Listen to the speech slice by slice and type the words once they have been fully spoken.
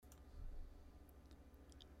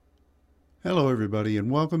Hello, everybody, and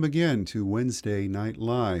welcome again to Wednesday Night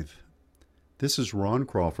Live. This is Ron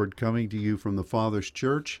Crawford coming to you from the Father's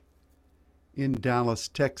Church in Dallas,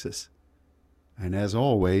 Texas. And as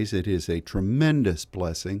always, it is a tremendous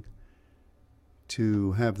blessing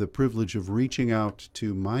to have the privilege of reaching out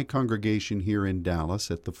to my congregation here in Dallas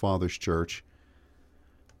at the Father's Church,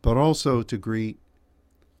 but also to greet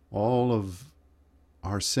all of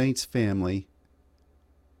our saints family,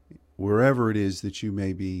 wherever it is that you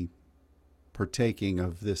may be partaking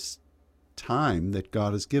of this time that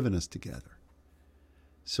God has given us together.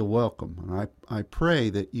 So welcome. And I pray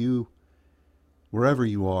that you, wherever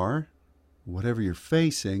you are, whatever you're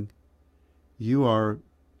facing, you are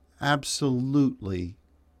absolutely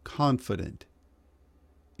confident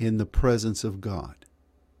in the presence of God.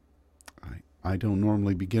 I don't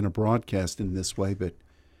normally begin a broadcast in this way, but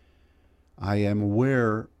I am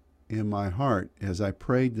aware in my heart as I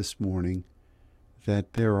prayed this morning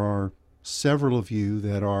that there are several of you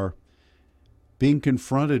that are being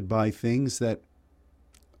confronted by things that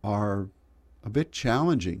are a bit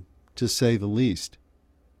challenging, to say the least.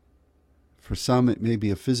 For some, it may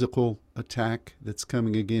be a physical attack that's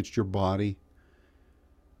coming against your body.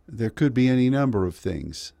 There could be any number of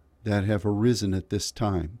things that have arisen at this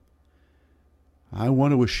time. I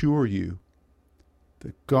want to assure you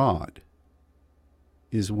that God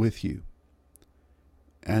is with you,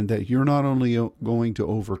 and that you're not only going to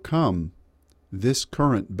overcome this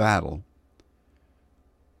current battle,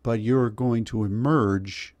 but you're going to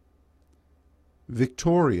emerge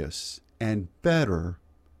victorious and better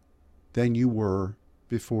than you were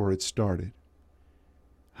before it started.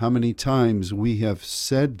 How many times we have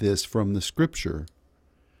said this from the Scripture,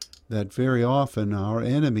 that very often our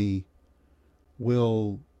enemy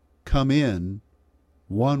will come in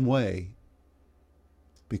one way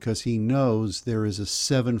because he knows there is a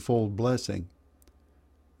sevenfold blessing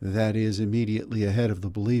that is immediately ahead of the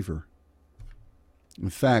believer. In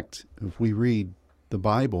fact, if we read the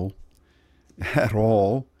Bible at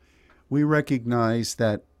all, we recognize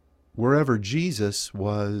that wherever Jesus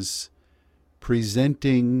was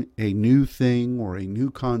presenting a new thing or a new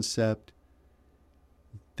concept,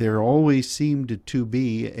 there always seemed to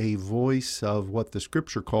be a voice of what the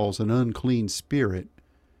Scripture calls an unclean spirit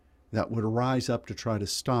that would rise up to try to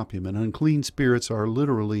stop him. And unclean spirits are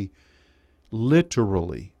literally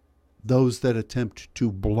those that attempt to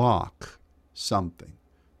block something,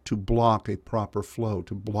 to block a proper flow,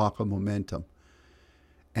 to block a momentum.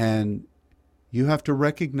 And you have to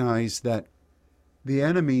recognize that the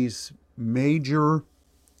enemy's major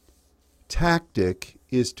tactic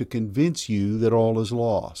is to convince you that all is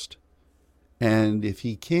lost. And if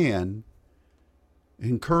he can,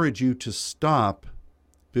 encourage you to stop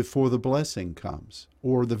before the blessing comes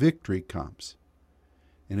or the victory comes.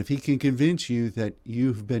 And if he can convince you that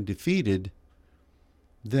you've been defeated,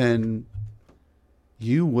 then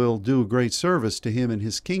you will do a great service to him and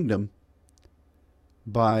his kingdom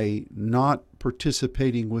by not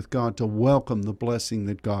participating with God to welcome the blessing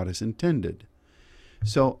that God has intended.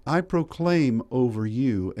 So I proclaim over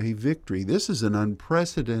you a victory. This is an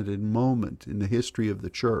unprecedented moment in the history of the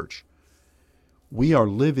church. We are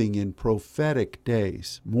living in prophetic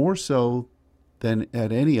days, more so than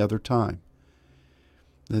at any other time.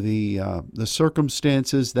 The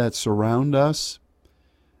circumstances that surround us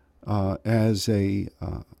as a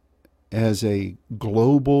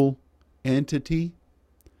global entity,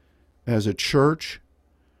 as a church,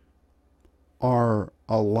 are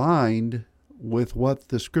aligned with what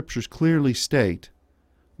the Scriptures clearly state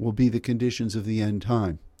will be the conditions of the end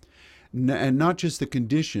time. And not just the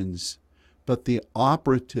conditions, but the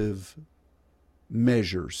operative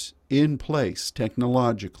measures in place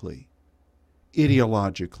technologically,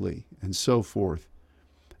 ideologically, and so forth,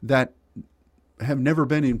 that have never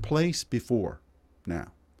been in place before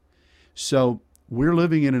now. So we're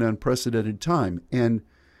living in an unprecedented time, and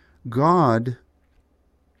God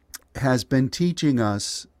has been teaching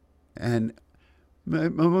us, and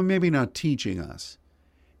maybe not teaching us,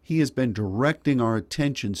 he has been directing our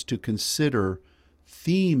attentions to consider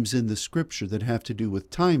themes in the Scripture that have to do with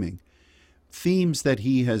timing, themes that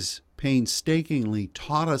he has painstakingly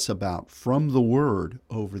taught us about from the Word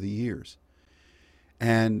over the years.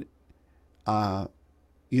 And,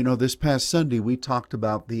 this past Sunday we talked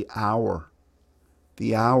about the hour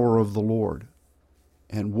of the Lord,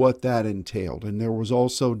 and what that entailed. And there was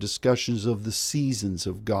also discussions of the seasons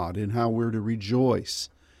of God and how we're to rejoice.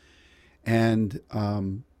 And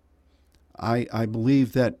I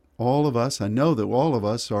believe that I know that all of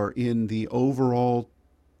us are in the overall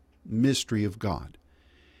mystery of God.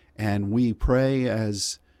 And we pray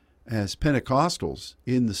as Pentecostals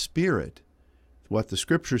in the Spirit what the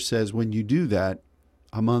Scripture says when you do that,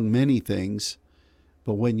 among many things,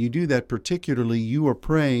 but when you do that particularly, you are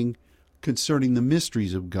praying concerning the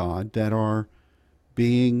mysteries of God that are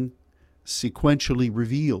being sequentially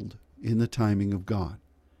revealed in the timing of God.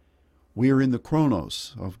 We are in the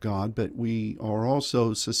chronos of God, but we are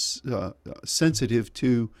also sensitive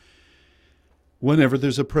to whenever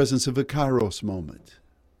there's a presence of a kairos moment.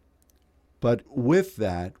 But with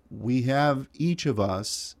that, we have each of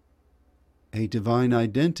us a divine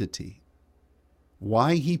identity.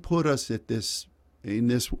 Why he put us in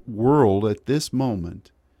this world at this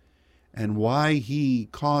moment, and why he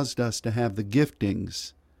caused us to have the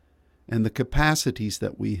giftings and the capacities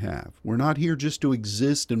that we have. We're not here just to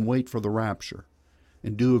exist and wait for the rapture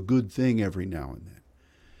and do a good thing every now and then.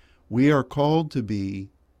 We are called to be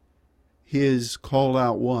his called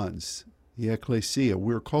out ones, the ecclesia.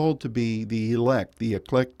 We're called to be the elect, the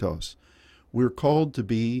eklektos. We're called to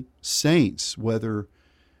be saints, whether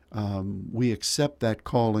we accept that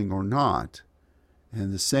calling or not.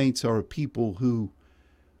 And the saints are people who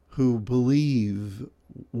believe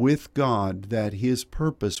with God that his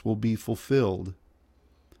purpose will be fulfilled,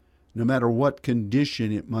 no matter what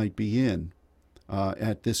condition it might be in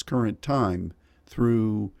at this current time,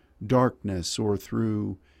 through darkness or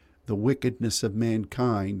through the wickedness of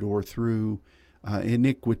mankind or through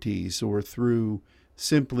iniquities or through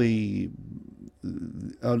simply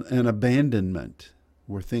an abandonment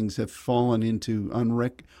where things have fallen into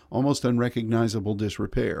almost unrecognizable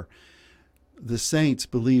disrepair. The saints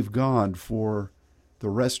believe God for the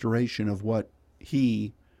restoration of what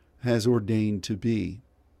he has ordained to be.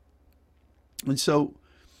 And so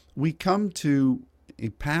we come to a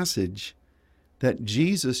passage that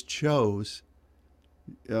Jesus chose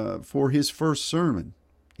for his first sermon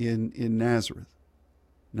in Nazareth.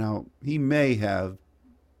 Now, he may have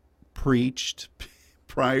preached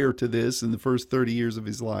prior to this in the first 30 years of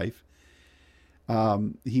his life.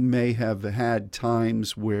 He may have had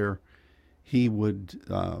times where he would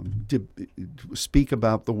speak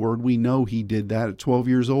about the word. We know he did that at 12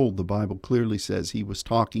 years old. The Bible clearly says he was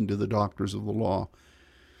talking to the doctors of the law.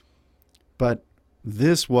 But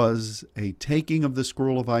this was a taking of the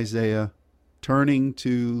scroll of Isaiah, turning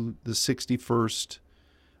to the 61st,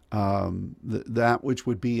 that which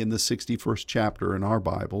would be in the 61st chapter in our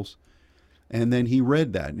Bibles. And then he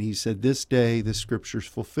read that, and he said, this day the Scripture's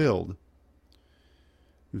fulfilled.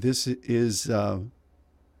 This is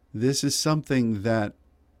something that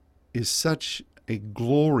is such a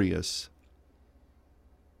glorious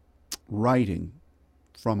writing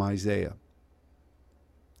from Isaiah.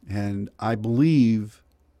 And I believe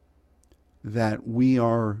that we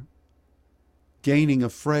are gaining a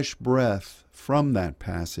fresh breath from that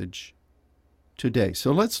passage today.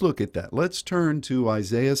 So let's look at that. Let's turn to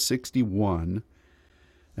Isaiah 61,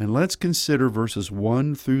 and let's consider verses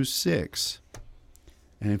 1 through 6.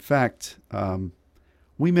 And in fact,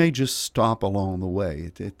 we may just stop along the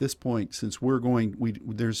way. At this point, since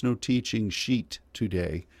there's no teaching sheet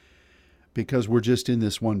today because we're just in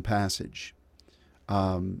this one passage.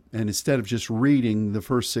 And instead of just reading the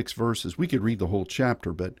first 6 verses, we could read the whole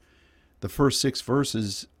chapter, but the first 6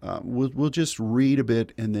 verses, we'll just read a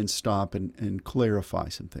bit and then stop and clarify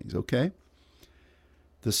some things, okay?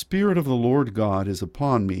 The Spirit of the Lord God is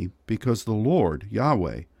upon me because the Lord,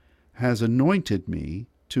 Yahweh, has anointed me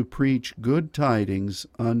to preach good tidings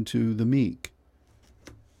unto the meek.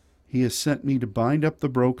 He has sent me to bind up the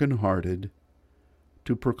brokenhearted,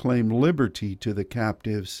 to proclaim liberty to the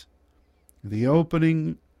captives, the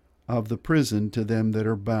opening of the prison to them that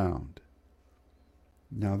are bound.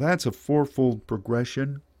 Now that's a fourfold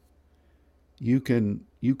progression. You can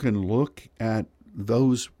look at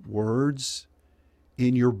those words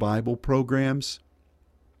in your Bible programs,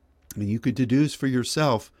 and you could deduce for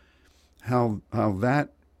yourself how that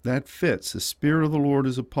fits. The Spirit of the Lord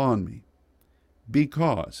is upon me.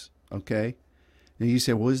 Because, okay? Now you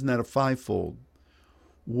say, well, isn't that a fivefold?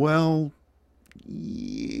 Well,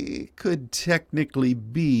 it could technically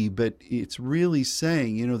be, but it's really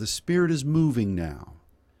saying, the Spirit is moving now.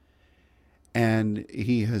 And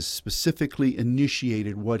he has specifically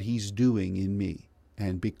initiated what he's doing in me.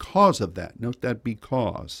 And because of that, note that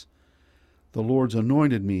because, the Lord's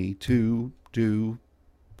anointed me to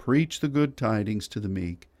preach the good tidings to the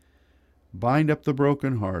meek, bind up the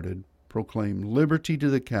brokenhearted, proclaim liberty to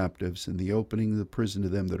the captives, and the opening of the prison to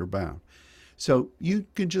them that are bound. So you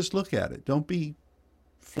can just look at it. Don't be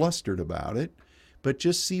flustered about it, but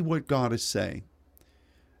just see what God is saying.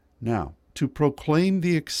 Now, to proclaim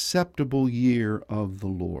the acceptable year of the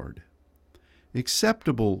Lord.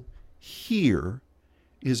 Acceptable here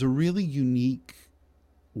is a really unique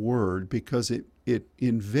word because it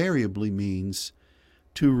invariably means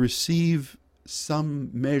to receive some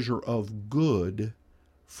measure of good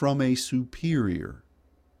from a superior.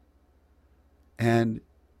 And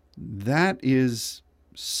that is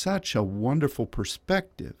such a wonderful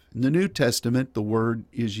perspective. In the New Testament, the word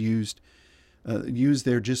is used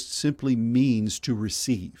there just simply means to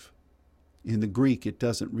receive. In the Greek, it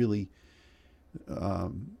doesn't really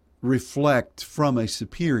reflect from a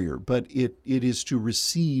superior, but it is to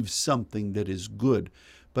receive something that is good.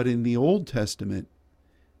 But in the Old Testament,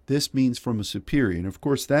 this means from a superior. And of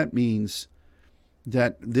course, that means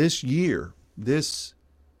that this year, this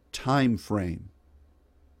time frame,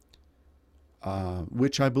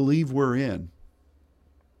 which I believe we're in,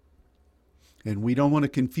 and we don't want to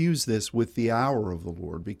confuse this with the hour of the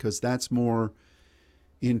Lord, because that's more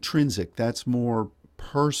intrinsic, that's more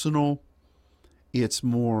personal, it's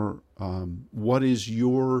more what is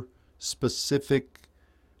your specific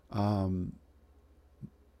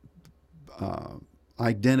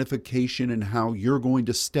identification and how you're going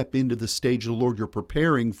to step into the stage of the Lord. You're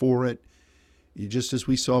preparing for it. Just as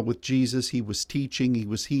we saw with Jesus, he was teaching, he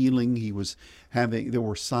was healing, there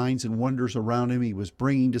were signs and wonders around him. He was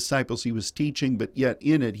bringing disciples, he was teaching, but yet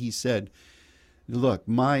in it he said, look,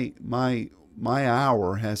 my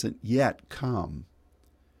hour hasn't yet come.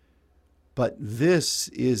 But this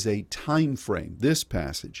is a time frame. This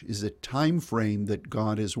passage is a time frame that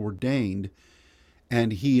God has ordained,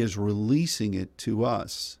 and he is releasing it to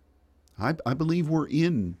us. I believe we're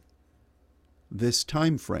in this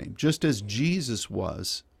time frame, just as Jesus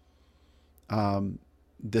was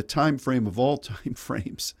the time frame of all time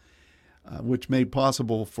frames, which made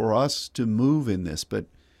possible for us to move in this. But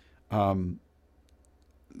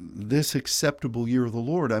this acceptable year of the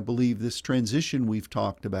Lord, I believe this transition we've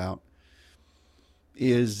talked about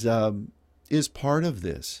is part of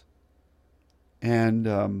this.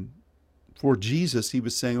 And for Jesus, he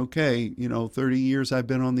was saying, okay, 30 years I've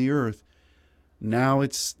been on the earth. Now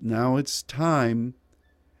it's time.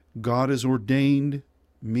 God has ordained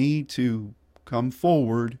me to come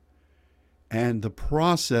forward, and the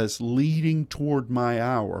process leading toward my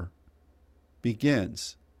hour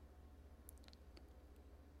begins.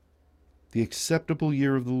 The acceptable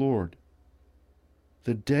year of the Lord,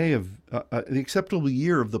 the day of the acceptable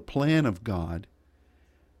year of the plan of God,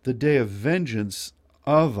 the day of vengeance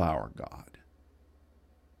of our God.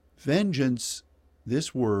 Vengeance,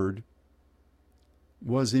 this word,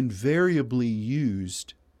 was invariably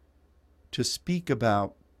used to speak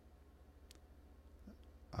about,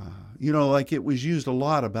 like it was used a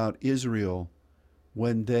lot about Israel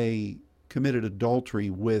when they committed adultery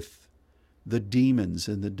with the demons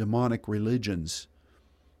and the demonic religions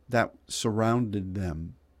that surrounded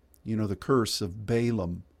them. The curse of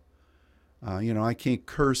Balaam. I can't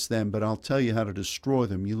curse them, but I'll tell you how to destroy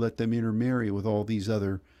them. You let them intermarry with all these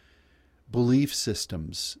other belief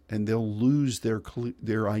systems, and they'll lose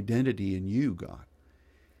their identity in you, God.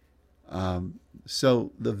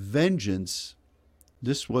 So the vengeance,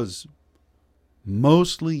 this was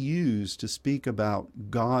mostly used to speak about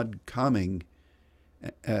God coming,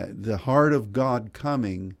 the heart of God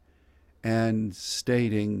coming and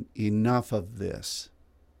stating, enough of this.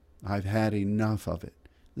 I've had enough of it.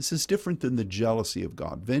 This is different than the jealousy of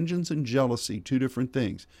God. Vengeance and jealousy, two different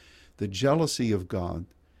things. The jealousy of God,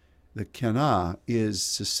 the kana,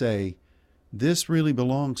 is to say, this really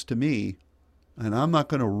belongs to me, and I'm not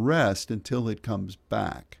going to rest until it comes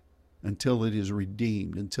back, until it is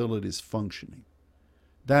redeemed, until it is functioning.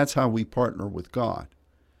 That's how we partner with God.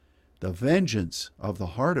 The vengeance of the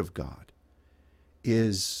heart of God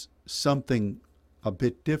is something a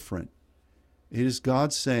bit different. It is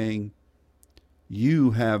God saying,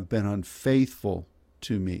 you have been unfaithful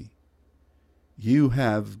to me. You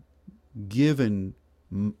have given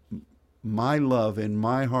my love and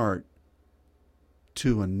my heart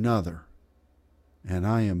to another, and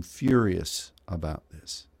I am furious about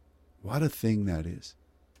this. What a thing that is.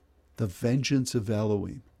 The vengeance of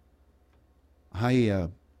Elohim. I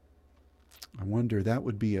wonder, that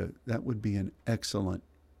would be an excellent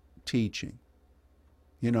teaching.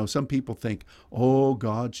 Some people think, oh,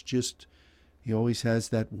 God's just, he always has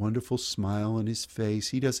that wonderful smile on his face.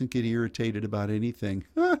 He doesn't get irritated about anything.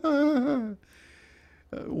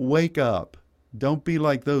 Wake up. Don't be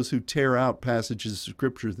like those who tear out passages of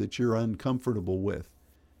Scripture that you're uncomfortable with.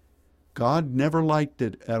 God never liked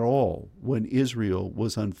it at all when Israel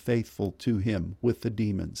was unfaithful to him with the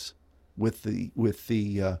demons, with the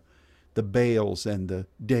Baals and the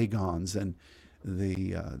Dagons and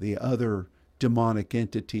the other demonic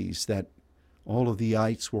entities that all of the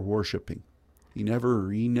ites were worshiping. He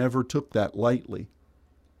never took that lightly.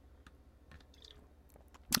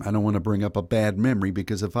 I don't want to bring up a bad memory,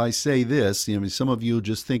 because if I say this, some of you will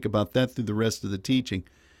just think about that through the rest of the teaching.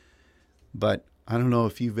 But I don't know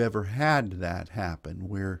if you've ever had that happen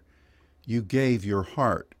where you gave your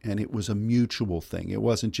heart and it was a mutual thing. It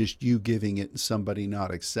wasn't just you giving it and somebody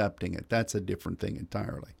not accepting it. That's a different thing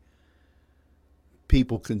entirely.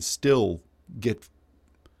 People can still get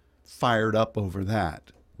fired up over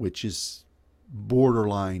that, which is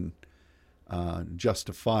borderline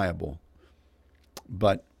justifiable.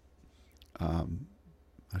 But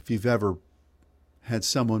if you've ever had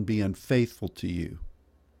someone be unfaithful to you,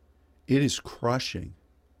 it is crushing.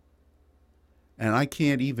 And I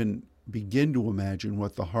can't even begin to imagine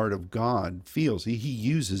what the heart of God feels. He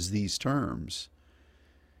uses these terms.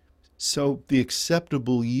 So the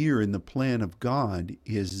acceptable year in the plan of God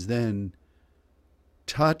is then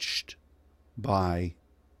touched by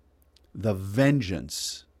the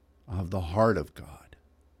vengeance of the heart of God.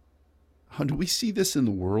 How do we see this in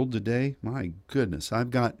the world today? My goodness, I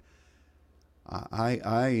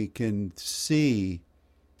can see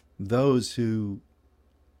those who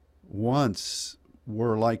once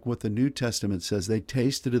were like what the New Testament says. They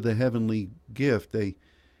tasted of the heavenly gift. They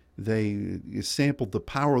sampled the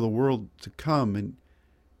power of the world to come, and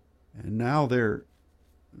now they've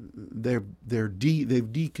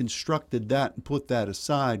deconstructed that and put that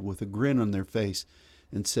aside with a grin on their face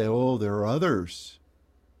and say, "Oh, there are others.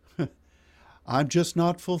 I'm just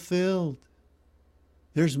not fulfilled.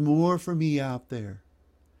 There's more for me out there."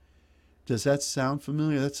 Does that sound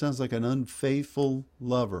familiar? That sounds like an unfaithful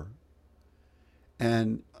lover.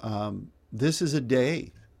 And this is a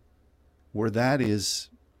day where that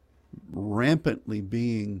is rampantly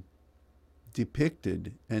being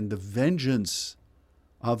depicted, and the vengeance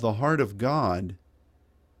of the heart of God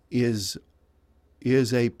is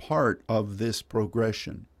a part of this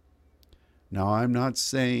progression. Now, I'm not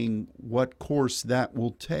saying what course that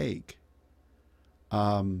will take.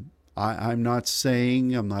 I'm not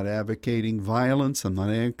advocating violence. I'm not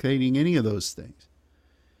advocating any of those things.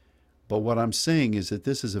 But what I'm saying is that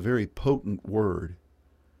this is a very potent word,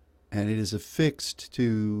 and it is affixed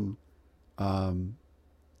to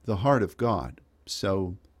the heart of God.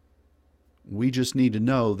 So we just need to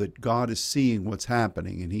know that God is seeing what's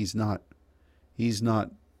happening, and He's not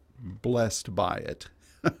blessed by it.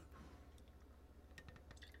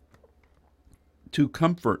 To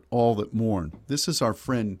comfort all that mourn. This is our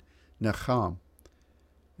friend Nahum.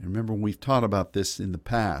 And remember, we've taught about this in the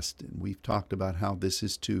past, and we've talked about how this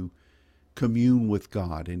is to commune with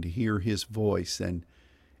God and to hear His voice, and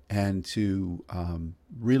to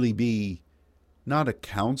really be not a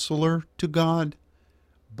counselor to God,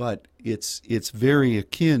 but it's very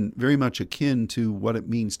much akin to what it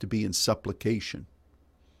means to be in supplication,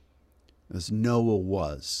 as Noah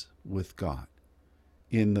was with God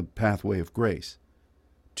in the pathway of grace,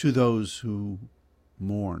 to those who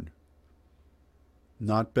mourn.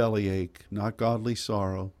 Not bellyache, not godly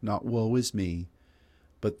sorrow, not woe is me,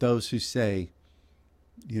 but those who say,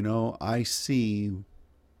 I see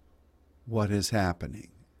what is happening,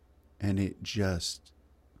 and it just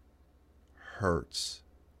hurts.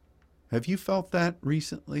 Have you felt that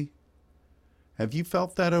recently? Have you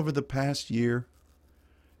felt that over the past year?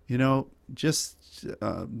 Just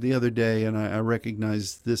the other day, and I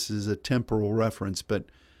recognize this is a temporal reference, but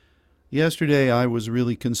yesterday I was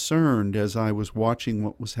really concerned as I was watching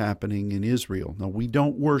what was happening in Israel. Now, we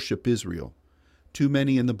don't worship Israel. Too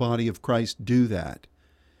many in the body of Christ do that.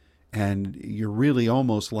 And you're really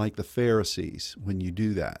almost like the Pharisees when you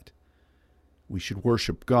do that. We should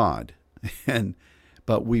worship God,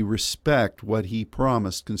 but we respect what He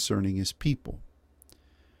promised concerning His people.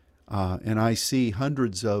 And I see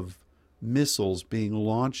hundreds of missiles being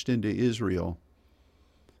launched into Israel,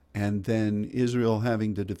 and then Israel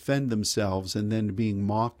having to defend themselves, and then being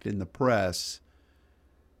mocked in the press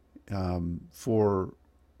for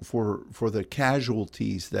the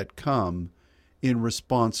casualties that come in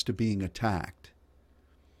response to being attacked.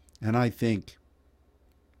 And I think,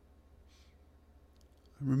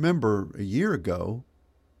 remember a year ago,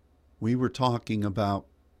 we were talking about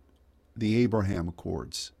the Abraham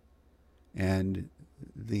Accords and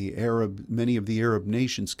many of the Arab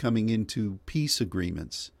nations coming into peace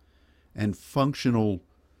agreements and functional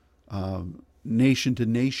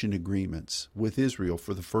nation-to-nation agreements with Israel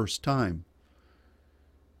for the first time.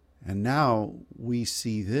 And now we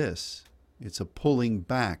see this. It's a pulling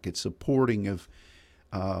back. It's supporting of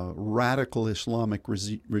radical Islamic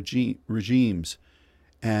regimes.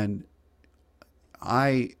 And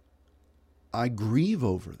I grieve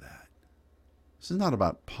over that. This is not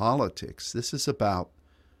about politics. This is about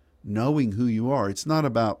knowing who you are. It's not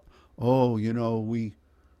about,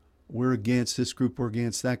 we're against this group, we're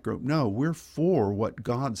against that group. No, we're for what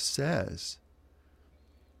God says.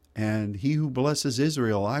 And he who blesses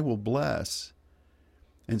Israel, I will bless.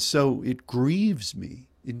 And so it grieves me,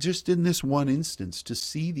 just in this one instance, to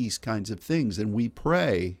see these kinds of things. And we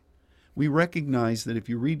pray. We recognize that if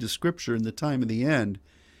you read the scripture in the time of the end,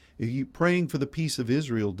 praying for the peace of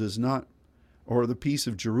Israel does not, or the peace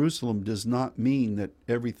of Jerusalem does not mean that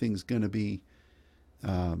everything's going to be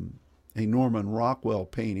a Norman Rockwell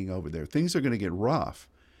painting over there. Things are going to get rough.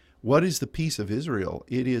 What is the peace of Israel?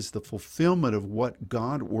 It is the fulfillment of what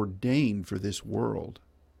God ordained for this world.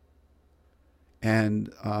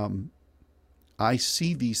 And I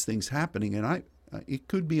see these things happening, and it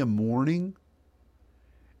could be a mourning.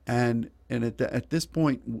 And at this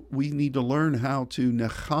point, we need to learn how to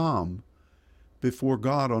necham before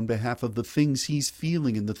God on behalf of the things he's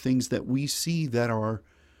feeling and the things that we see that are,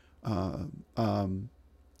 I'm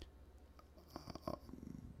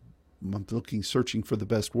searching for the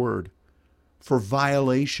best word, for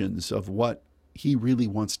violations of what he really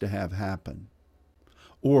wants to have happen.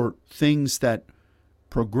 Or things that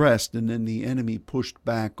progressed and then the enemy pushed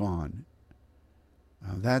back on.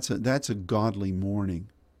 That's a godly mourning.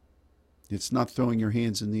 It's not throwing your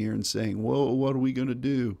hands in the air and saying, whoa, what are we going to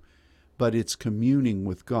do? But it's communing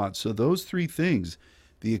with God. So those three things,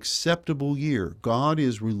 the acceptable year, God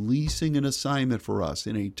is releasing an assignment for us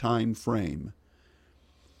in a time frame.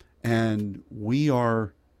 And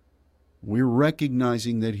we're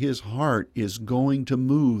recognizing that his heart is going to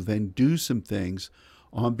move and do some things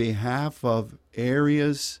on behalf of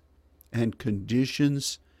areas and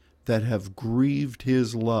conditions that have grieved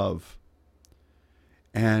his love.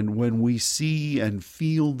 And when we see and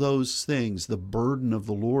feel those things, the burden of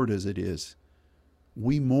the Lord as it is,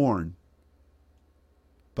 we mourn,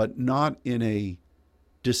 but not in a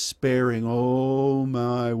despairing, oh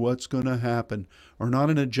my, what's going to happen, or not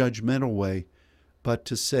in a judgmental way, but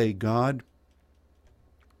to say, God,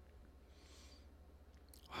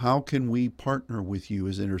 how can we partner with you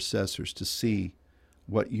as intercessors to see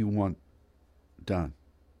what you want done?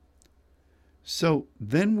 So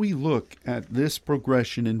then we look at this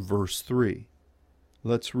progression in verse 3.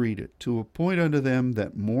 Let's read it. To appoint unto them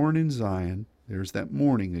that mourn in Zion, there's that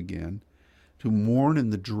mourning again, to mourn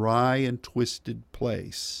in the dry and twisted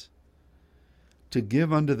place, to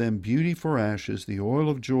give unto them beauty for ashes, the oil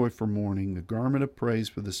of joy for mourning, the garment of praise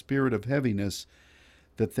for the spirit of heaviness,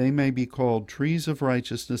 that they may be called trees of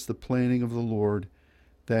righteousness, the planting of the Lord,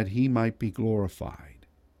 that he might be glorified.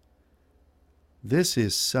 This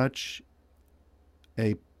is such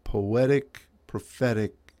a poetic,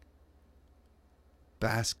 prophetic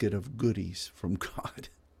basket of goodies from God.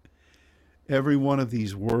 Every one of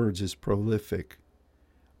these words is prolific.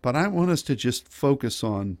 But I want us to just focus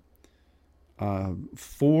on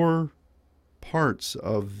 4 parts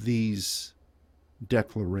of these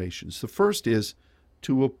declarations. The first is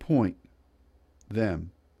to appoint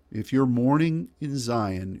them. If you're mourning in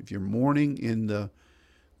Zion, if you're mourning in the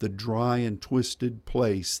dry and twisted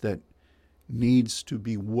place that needs to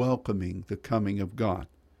be welcoming the coming of God.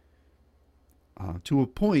 To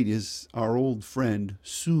appoint is our old friend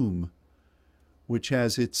sum, which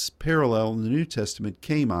has its parallel in the New Testament,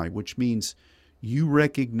 kami, which means you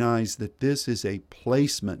recognize that this is a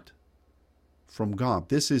placement from God.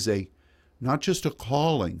 This is not just a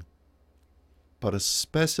calling, but a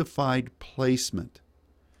specified placement.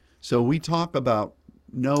 So we talk about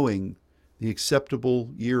knowing the acceptable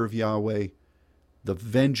year of Yahweh, the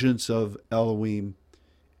vengeance of Elohim,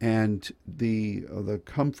 and the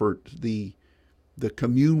comfort, the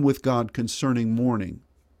commune with God concerning mourning,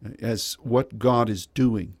 as what God is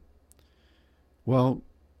doing. Well,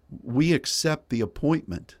 we accept the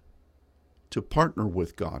appointment to partner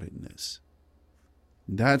with God in this.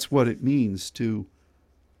 That's what it means to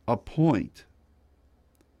appoint.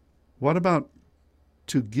 What about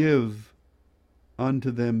to give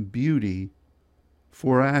unto them beauty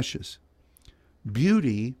for ashes?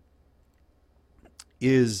 Beauty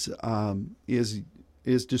is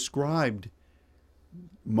described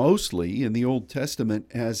mostly in the Old Testament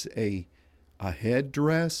as a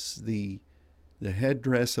headdress, the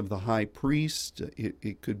headdress of the high priest.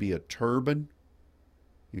 It could be a turban.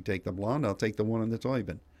 You take the blonde, I'll take the one on the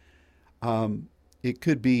turban. It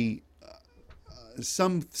could be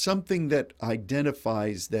something that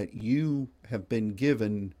identifies that you have been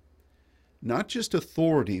given not just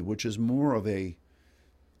authority, which is more of a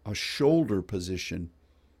shoulder positioning.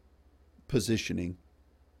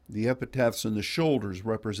 The epitaphs on the shoulders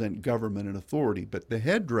represent government and authority, but the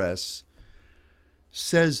headdress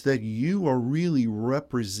says that you are really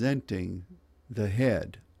representing the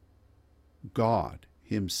head, God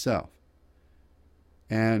himself.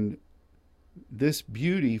 And this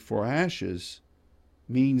beauty for ashes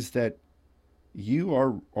means that you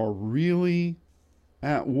are really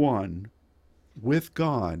at one with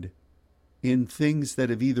God in things that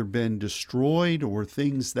have either been destroyed or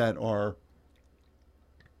things that are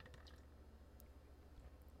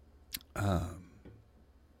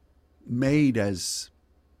made as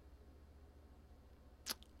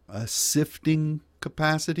a sifting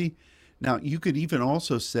capacity. Now, you could even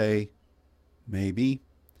also say maybe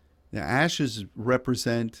the ashes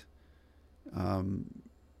represent an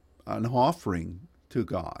offering to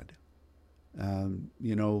God.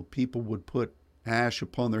 People would put ash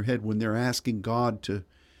upon their head when they're asking God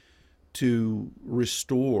to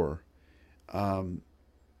restore.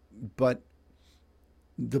 But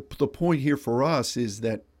the point here for us is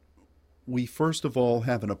that we first of all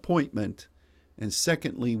have an appointment, and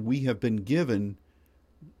secondly, we have been given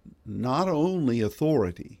not only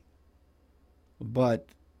authority, but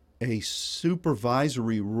a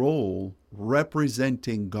supervisory role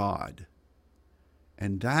representing God.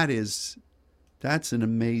 And that's an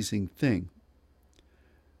amazing thing.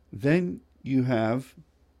 Then you have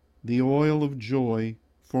the oil of joy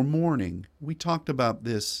for mourning. We talked about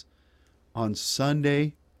this on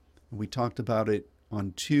Sunday. We talked about it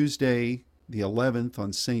on Tuesday, the 11th,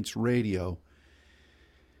 on Saints Radio.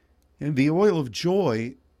 And the oil of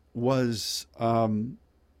joy is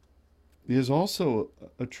also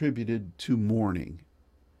attributed to mourning.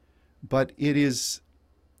 But the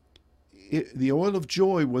oil of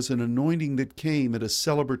joy was an anointing that came at a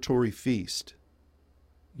celebratory feast.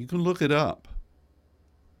 You can look it up.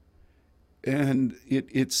 And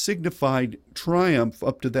it signified triumph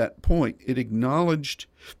up to that point. It acknowledged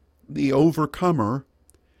the overcomer,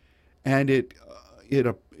 and it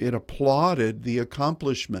applauded the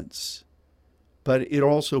accomplishments, but it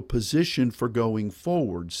also positioned for going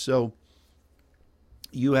forward. So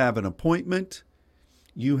you have an appointment,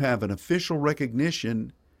 you have an official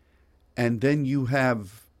recognition, and then you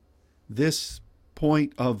have this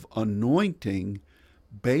point of anointing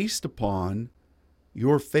based upon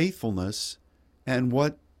your faithfulness and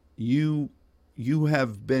what you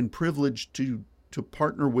have been privileged to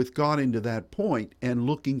partner with God into that point and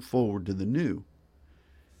looking forward to the new.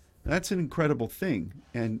 That's an incredible thing.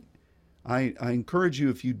 And I encourage you,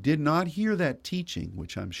 if you did not hear that teaching,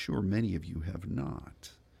 which I'm sure many of you have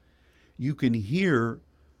not, you can hear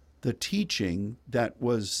the teaching that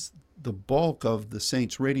was the bulk of the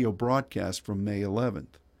Saints Radio broadcast from May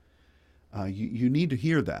 11th. You need to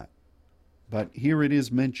hear that. But here it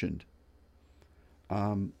is mentioned.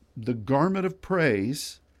 The garment of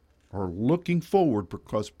praise, or looking forward,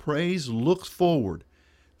 because praise looks forward.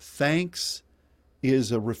 Thanks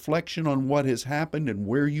is a reflection on what has happened and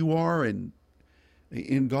where you are in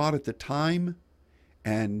God at the time,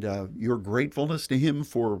 and your gratefulness to Him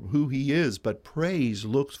for who He is. But praise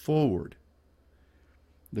looks forward.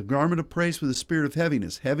 The garment of praise for the spirit of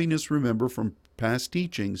heaviness. Heaviness, remember from past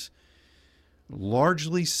teachings,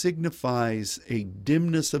 largely signifies a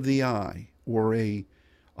dimness of the eye or a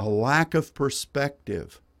lack of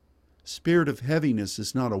perspective. Spirit of heaviness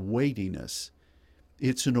is not a weightiness.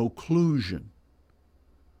 It's an occlusion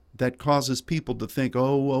that causes people to think,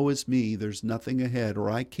 oh, woe is me, there's nothing ahead, or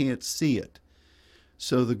I can't see it.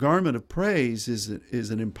 So the garment of praise is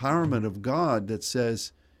an empowerment of God that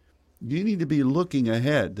says, you need to be looking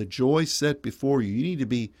ahead. The joy set before you. You need to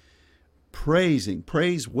be praising.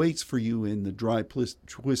 Praise waits for you in the dry,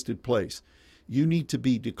 twisted place. You need to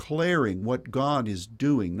be declaring what God is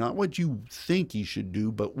doing, not what you think He should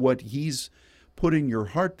do, but what He's put in your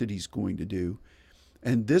heart that He's going to do.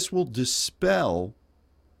 And this will dispel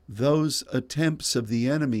those attempts of the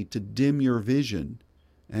enemy to dim your vision.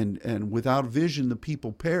 And without vision, the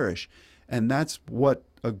people perish. And that's what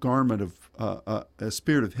a garment of a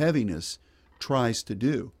spirit of heaviness tries to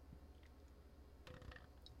do.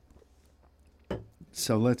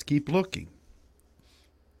 So let's keep looking.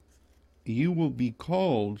 You will be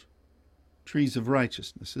called trees of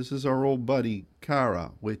righteousness. This is our old buddy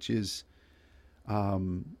Kara, which is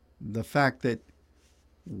the fact that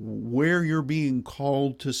where you're being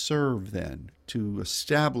called to serve then, to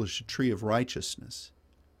establish a tree of righteousness,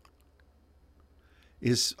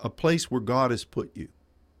 is a place where God has put you.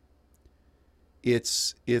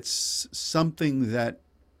 It's something that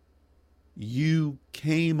you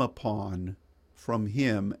came upon from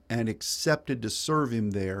Him and accepted to serve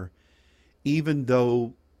Him there, even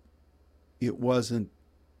though it wasn't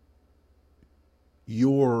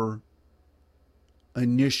your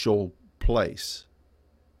initial place.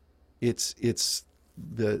 It's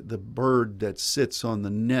the bird that sits on the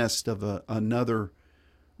nest of another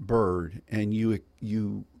bird, and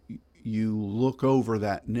you you look over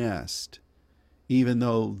that nest, even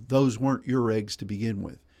though those weren't your eggs to begin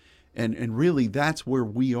with. And really, that's where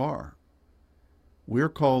we are. We're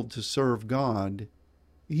called to serve God.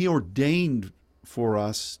 He ordained for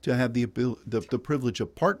us to have the privilege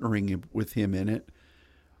of partnering with him in it,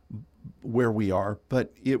 where we are,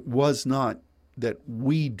 but it was not that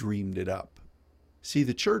we dreamed it up. See,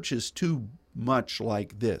 the church is too much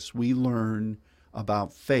like this. We learn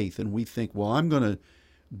about faith and we think, well, I'm going to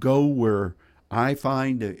go where I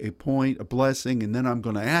find a point, a blessing, and then I'm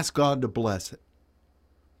going to ask God to bless it.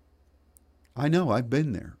 I know, I've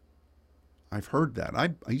been there. I've heard that.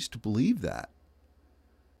 I used to believe that.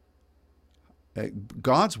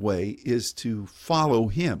 God's way is to follow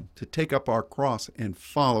him, to take up our cross and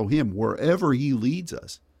follow him wherever he leads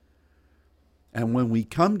us. And when we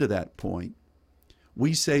come to that point,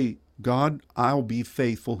 we say, God, I'll be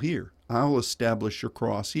faithful here. I'll establish your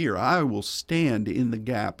cross here. I will stand in the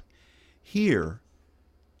gap here.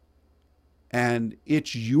 And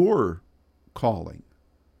it's your calling,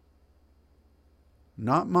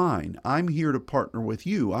 not mine. I'm here to partner with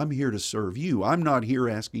you. I'm here to serve you. I'm not here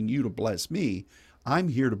asking you to bless me. I'm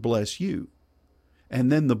here to bless you.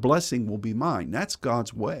 And then the blessing will be mine. That's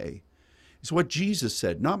God's way. It's what Jesus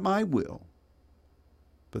said, not my will,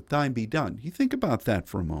 but thine be done. You think about that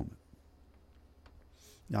for a moment.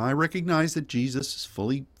 Now, I recognize that Jesus is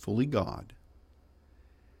fully God.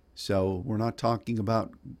 So we're not talking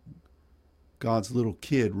about God's little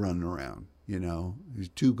kid running around, There's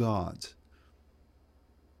two gods.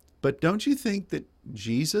 But don't you think that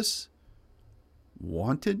Jesus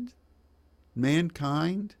wanted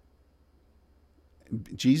mankind?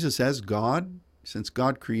 Jesus as God, since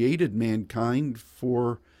God created mankind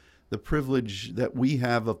for the privilege that we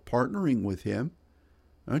have of partnering with him,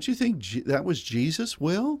 don't you think that was Jesus'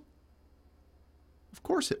 will? Of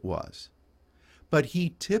course it was. But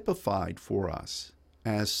he typified for us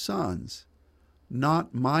as sons,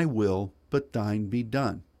 not my will, but thine be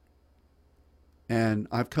done. And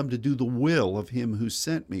I've come to do the will of him who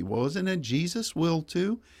sent me. Well, wasn't it Jesus' will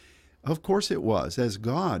too? Of course it was, as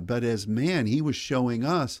God. But as man, he was showing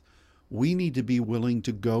us we need to be willing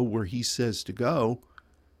to go where he says to go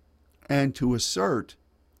and to assert,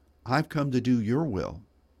 I've come to do your will.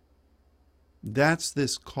 That's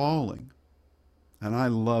this calling. And I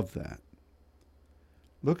love that.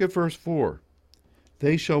 Look at verse 4.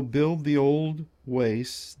 They shall build the old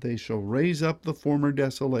wastes. They shall raise up the former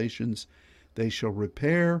desolations. They shall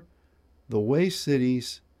repair the waste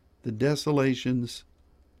cities, the desolations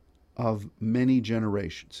of many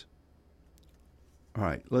generations. All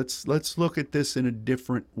right, let's look at this in a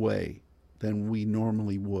different way than we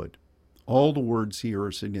normally would. All the words here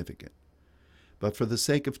are significant. But for the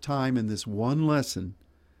sake of time in this one lesson,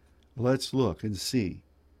 let's look and see.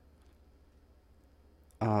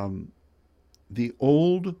 The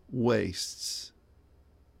old wastes.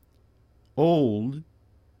 Old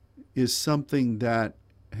is something that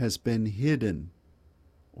has been hidden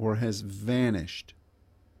or has vanished.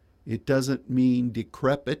 It doesn't mean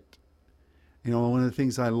decrepit. One of the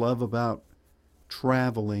things I love about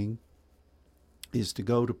traveling is to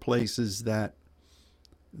go to places where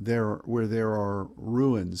there are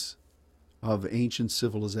ruins of ancient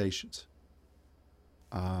civilizations.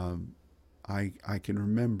 I can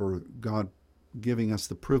remember God giving us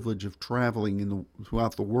the privilege of traveling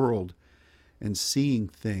throughout the world and seeing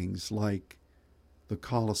things like the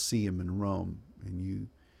Colosseum in Rome, and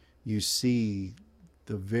you see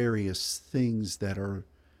the various things that are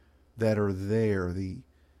there,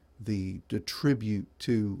 the tribute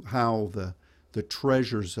to how the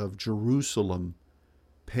treasures of Jerusalem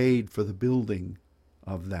paid for the building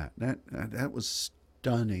of that. That was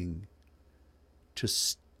stunning to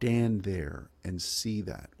stand there and see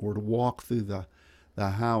that, or to walk through the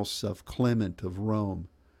house of Clement of Rome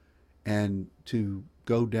and to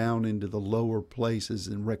go down into the lower places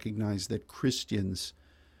and recognize that Christians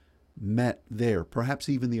met there. Perhaps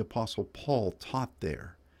even the Apostle Paul taught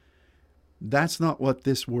there. That's not what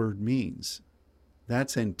this word means.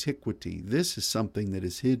 That's antiquity. This is something that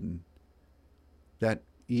is hidden, that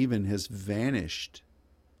even has vanished.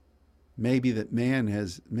 Maybe that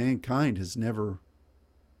mankind has never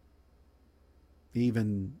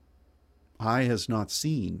even, eye has not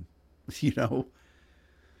seen,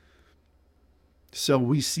 So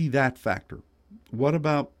we see that factor. What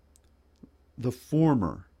about the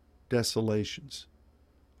former desolations?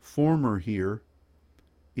 Former here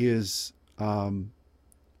is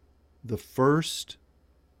the first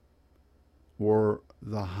or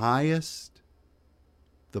the highest,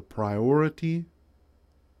 the priority,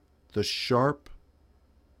 the sharp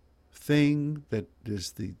thing that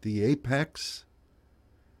is the apex.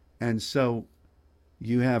 And so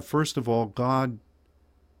you have, first of all, God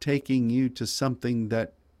taking you to something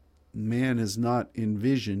that man has not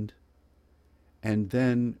envisioned, and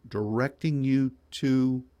then directing you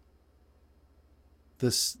to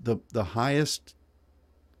the highest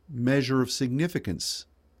measure of significance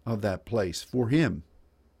of that place for him.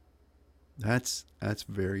 That's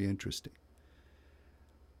very interesting.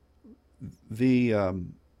 The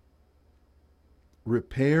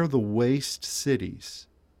repair the waste cities.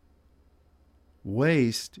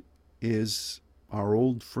 Waste is our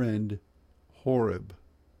old friend Horeb.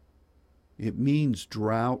 It means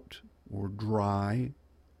drought or dry,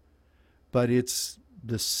 but it's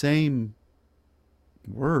the same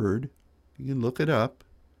word, you can look it up,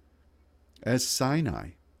 as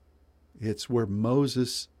Sinai. It's where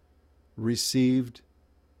Moses received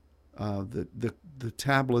the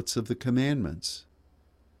tablets of the commandments.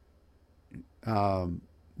 You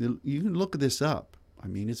can look this up. I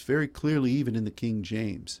mean, it's very clearly even in the King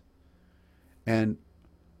James. And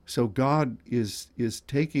so God is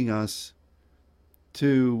taking us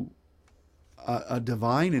to a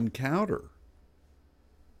divine encounter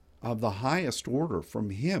of the highest order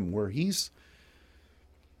from him, where he's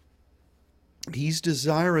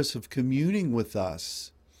desirous of communing with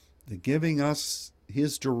us, giving us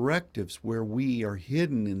his directives where we are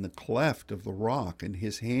hidden in the cleft of the rock, and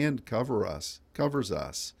his hand covers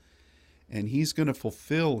us, and he's going to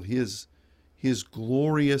fulfill his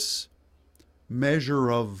glorious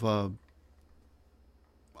measure of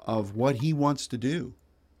what he wants to do.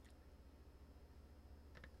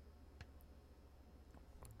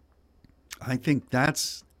 I think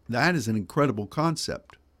that is an incredible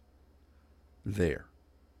concept there.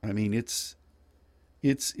 I mean, it's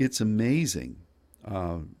amazing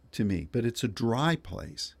to me, but it's a dry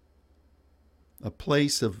place, a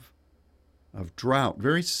place of drought,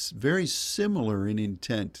 very very similar in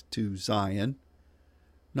intent to Zion,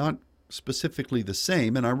 not specifically the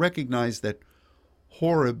same. And I recognize that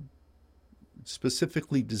Horeb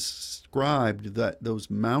specifically described those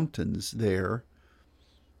mountains there.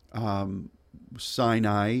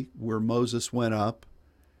 Sinai, where Moses went up,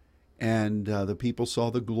 and the people saw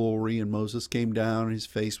the glory, and Moses came down, and his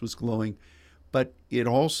face was glowing. But it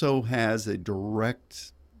also has a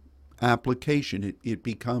direct application. It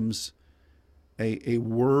becomes a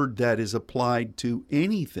word that is applied to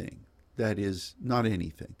anything that is not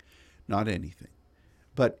anything,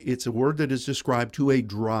 but it's a word that is described to a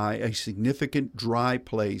significant dry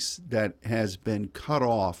place that has been cut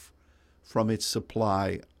off from its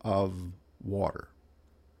supply of water.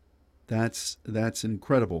 That's an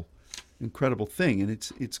incredible thing, and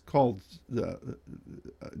it's called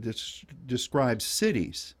this describes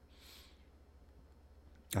cities.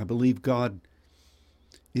 I believe God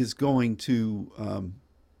is going to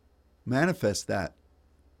manifest that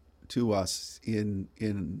to us in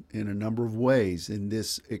a number of ways in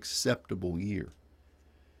this acceptable year.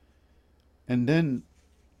 And then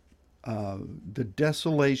the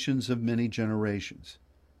desolations of many generations.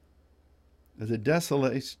 The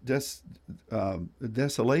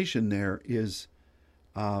desolation there is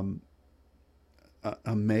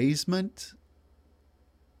amazement,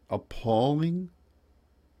 appalling,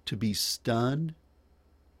 to be stunned.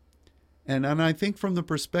 And I think from the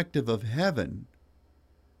perspective of heaven,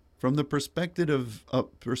 from the perspective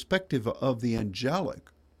of the angelic,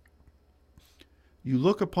 you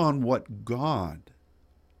look upon what God,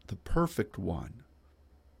 the perfect one,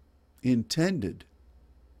 intended,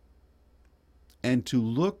 and to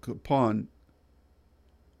look upon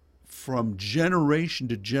from generation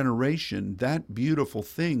to generation that beautiful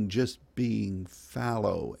thing just being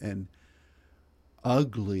fallow and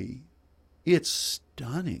ugly. It's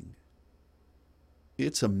stunning.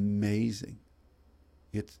 It's amazing.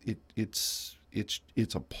 It's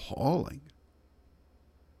appalling.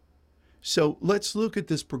 So let's look at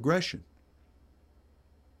this progression.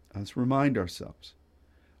 Let's remind ourselves.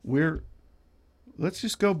 Let's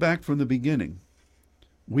just go back from the beginning.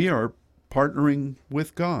 We are partnering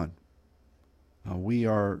with God. We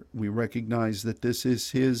recognize that this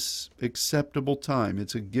is his acceptable time.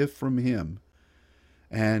 It's a gift from him,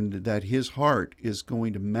 and that his heart is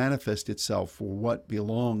going to manifest itself for what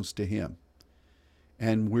belongs to him.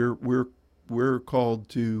 And we're called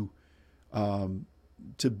to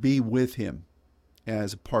be with him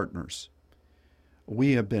as partners.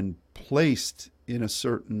 We have been placed in a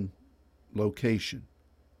certain location,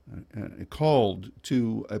 called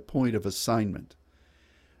to a point of assignment.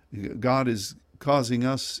 God is causing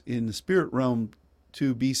us in the spirit realm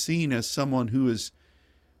to be seen as someone who is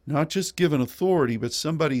not just given authority, but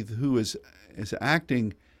somebody who is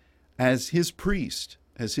acting as his priest,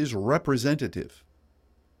 as his representative.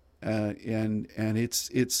 and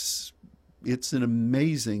it's an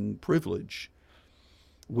amazing privilege.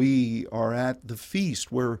 We are at the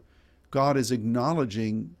feast where God is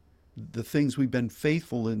acknowledging the things we've been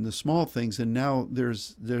faithful in, the small things, and now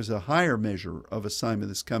there's a higher measure of assignment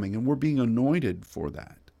that's coming, and we're being anointed for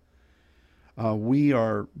that. We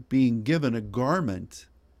are being given a garment,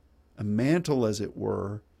 a mantle as it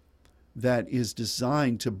were, that is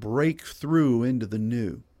designed to break through into the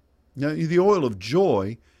new. Now, the oil of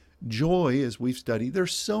joy, as we've studied,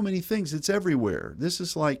 there's so many things, it's everywhere. This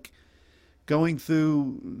is like going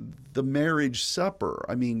through the marriage supper.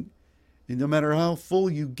 I mean, no matter how full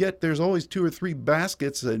you get, there's always 2 or 3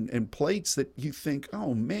 baskets and plates that you think,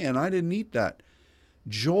 oh man, I didn't eat that.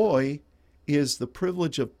 Joy is the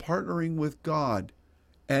privilege of partnering with God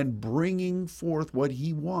and bringing forth what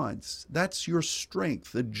He wants. That's your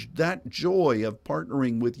strength. That joy of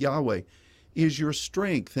partnering with Yahweh is your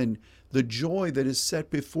strength. And the joy that is set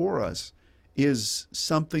before us is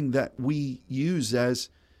something that we use as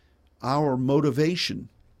our motivation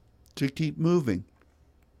to keep moving.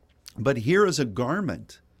 But here is a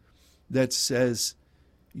garment that says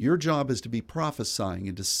your job is to be prophesying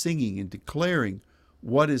and to singing and declaring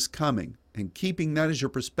what is coming and keeping that as your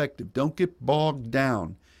perspective. Don't get bogged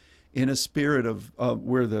down in a spirit of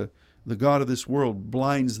where the God of this world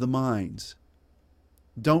blinds the minds.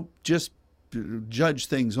 Don't just judge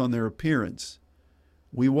things on their appearance.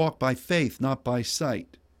 We walk by faith, not by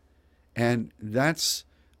sight. And that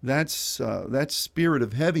spirit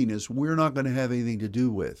of heaviness we're not going to have anything to do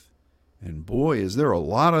with. And boy, is there a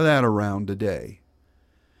lot of that around today.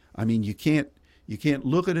 I mean, you can't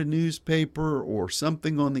look at a newspaper or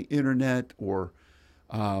something on the internet or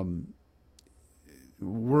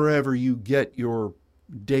wherever you get your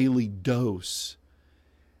daily dose,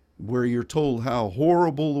 where you're told how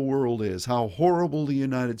horrible the world is, how horrible the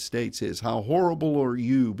United States is, how horrible are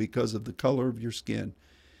you because of the color of your skin.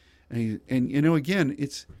 And you know, again,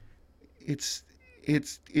 it's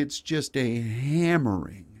just a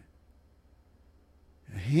hammering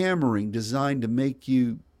designed to make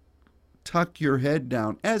you tuck your head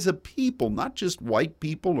down as a people, not just white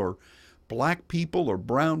people or black people or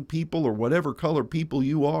brown people or whatever color people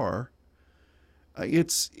you are.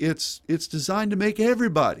 It's designed to make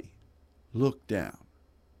everybody look down.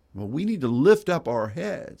 Well, we need to lift up our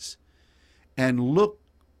heads and look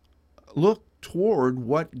toward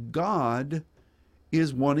what God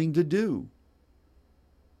is wanting to do.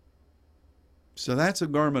 So that's a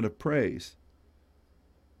garment of praise.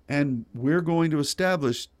 And we're going to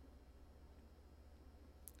establish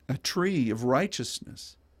a tree of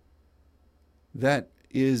righteousness that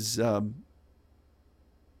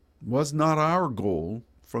was not our goal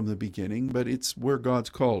from the beginning, but it's where God's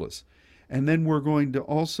called us. And then we're going to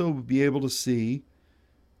also be able to see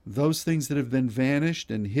those things that have been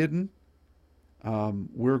vanished and hidden.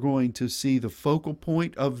 We're going to see the focal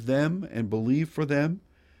point of them and believe for them.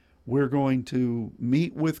 We're going to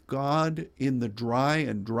meet with God in the dry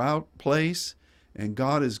and drought place, and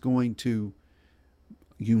God is going to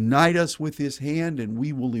unite us with His hand, and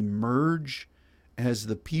we will emerge as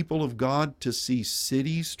the people of God to see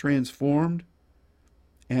cities transformed,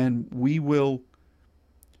 and we will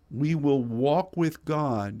walk with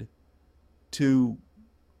God to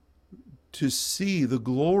see the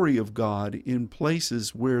glory of God in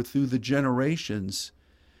places where through the generations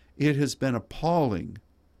it has been appalling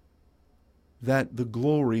that the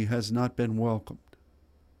glory has not been welcomed.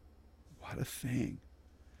 What a thing.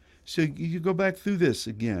 So you go back through this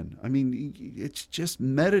again. I mean, it's just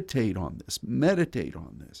meditate on this. Meditate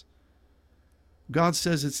on this. God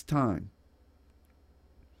says it's time.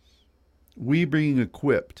 We being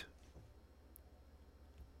equipped,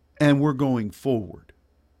 and we're going forward.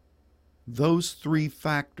 Those 3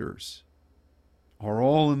 factors are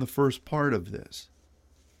all in the first part of this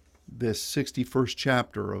 61st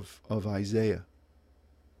chapter of Isaiah.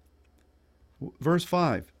 Verse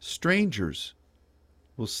 5, strangers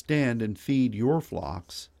will stand and feed your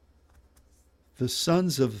flocks. The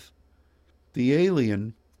sons of the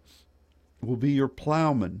alien will be your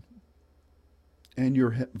plowmen and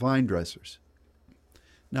your vine dressers.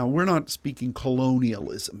 Now, we're not speaking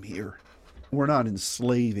colonialism here. We're not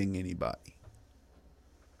enslaving anybody.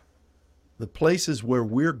 The places where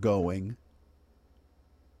we're going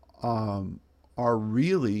are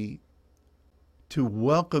really to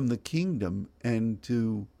welcome the kingdom and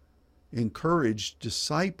to encourage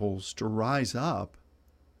disciples to rise up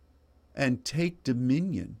and take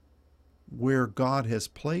dominion where God has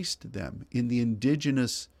placed them in the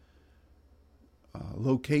indigenous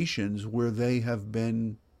locations where they have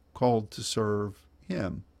been called to serve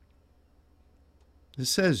Him. It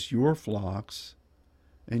says your flocks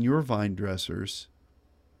and your vine dressers.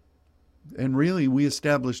 And really, we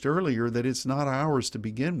established earlier that it's not ours to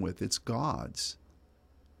begin with, it's God's.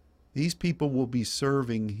 These people will be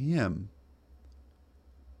serving Him.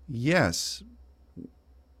 Yes,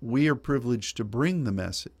 we are privileged to bring the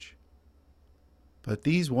message, but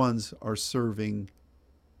these ones are serving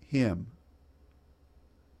Him.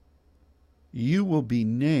 You will be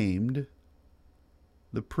named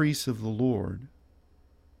the priests of the Lord.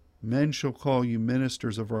 Men shall call you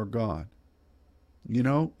ministers of our God. You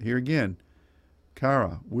know, here again,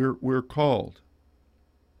 Kara, we're called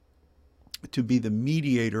to be the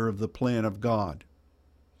mediator of the plan of God.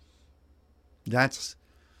 That's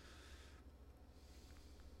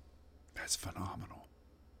phenomenal.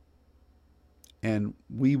 And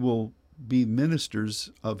we will be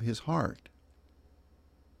ministers of His heart.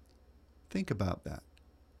 Think about that.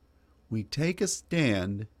 We take a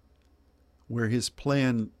stand where His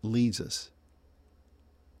plan leads us.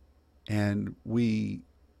 And we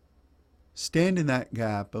stand in that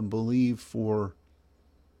gap and believe for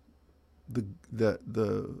the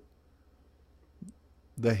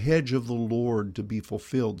hedge of the Lord to be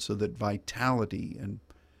fulfilled, so that vitality and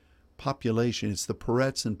population, it's the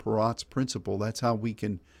Peretz and Parats principle. That's how we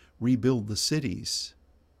can rebuild the cities.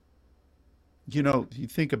 You know, you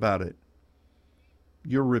think about it.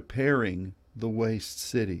 You're repairing the waste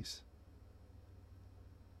cities.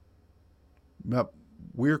 But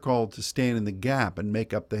we're called to stand in the gap and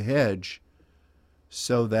make up the hedge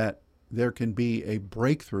so that there can be a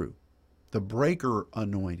breakthrough. The breaker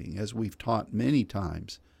anointing, as we've taught many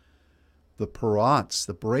times, the parats,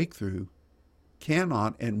 the breakthrough,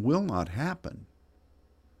 cannot and will not happen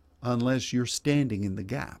unless you're standing in the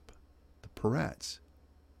gap, the parats,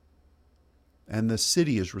 and the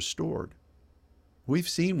city is restored. We've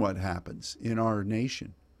seen what happens in our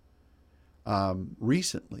nation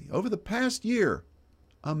recently, over the past year,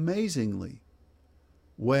 amazingly,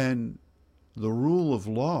 when the rule of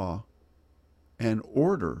law and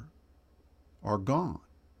order are gone,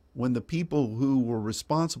 when the people who were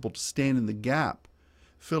responsible to stand in the gap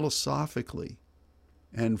philosophically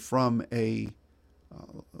and from a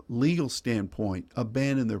legal standpoint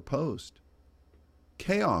abandon their post,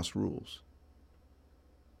 chaos rules.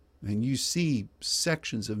 And you see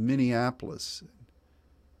sections of Minneapolis,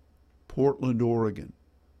 Portland, Oregon,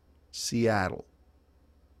 Seattle,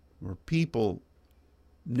 where people,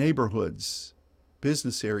 neighborhoods,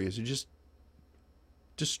 business areas are just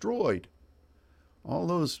destroyed. All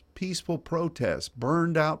those peaceful protests,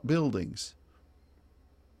 burned out buildings.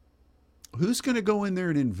 Who's going to go in there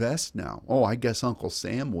and invest now? Oh, I guess Uncle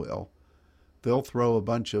Sam will. They'll throw a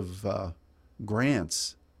bunch of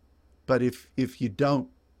grants. But if you don't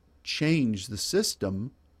change the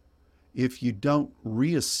system, if you don't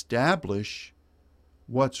reestablish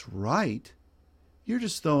what's right, you're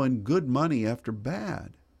just throwing good money after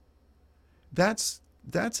bad. That's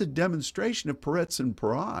a demonstration of Peretz and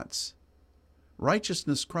Parats.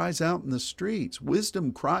 Righteousness cries out in the streets.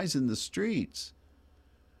 Wisdom cries in the streets.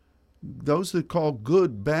 Those that call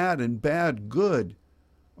good bad and bad good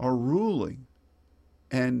are ruling.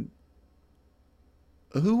 And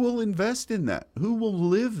who will invest in that? Who will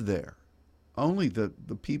live there? Only the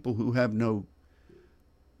people who have no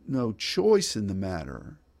choice in the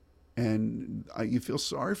matter. And you feel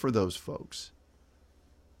sorry for those folks.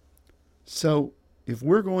 So if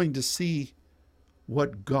we're going to see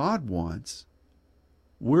what God wants,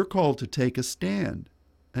 we're called to take a stand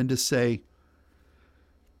and to say,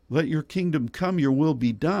 let your kingdom come, your will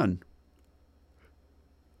be done.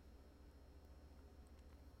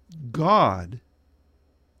 God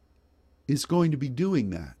is going to be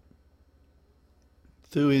doing that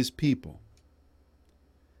through His people.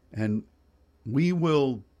 And we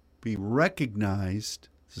will be recognized,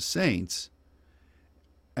 the saints,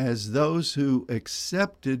 as those who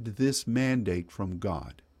accepted this mandate from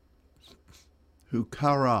God, who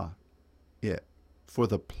kara it, for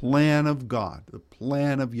the plan of God, the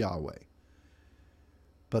plan of Yahweh.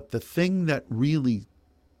 But the thing that really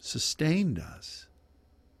sustained us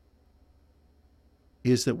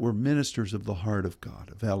is that we're ministers of the heart of God,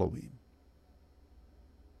 of Elohim.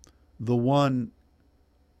 The one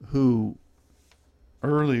who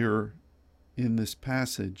earlier in this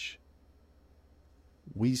passage,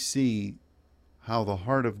 we see how the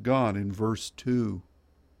heart of God in verse 2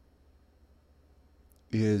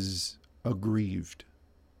 is aggrieved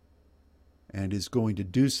and is going to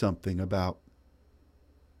do something about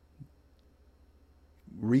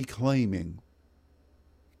reclaiming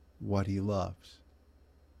what He loves.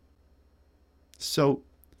 So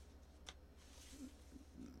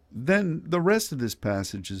then the rest of this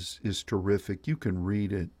passage is terrific. You can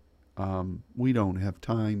read it. We don't have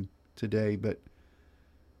time today, but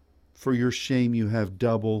for your shame you have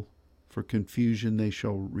double. For confusion they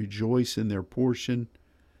shall rejoice in their portion.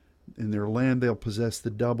 In their land they'll possess the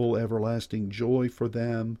double, everlasting joy for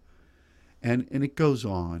them. And it goes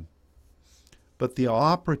on. But the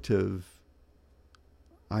operative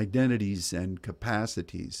identities and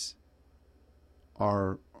capacities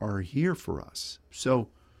are here for us. So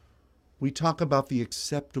we talk about the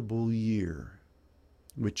acceptable year,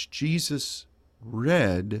 which Jesus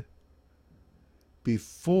read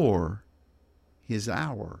before his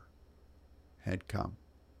hour had come.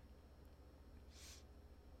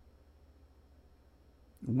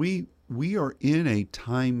 We are in a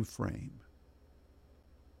time frame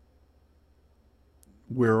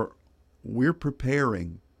where we're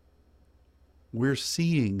preparing, we're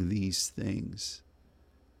seeing these things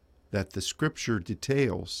that the Scripture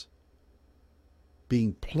details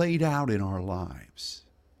being played out in our lives.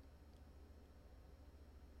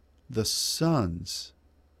 The sons,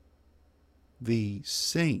 the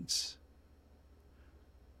saints,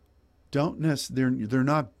 they're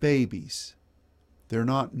not babies. They're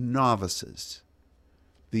not novices.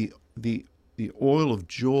 The oil of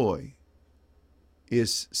joy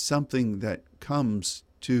is something that comes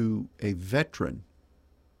to a veteran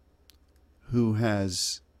who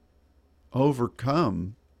has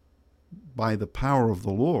overcome by the power of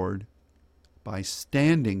the Lord, by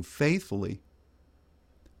standing faithfully,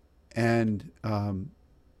 and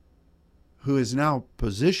who is now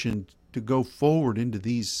positioned to go forward into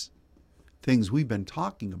these things we've been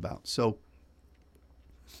talking about. So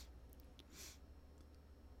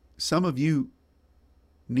some of you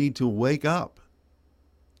need to wake up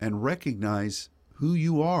and recognize who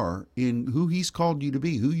you are in who He's called you to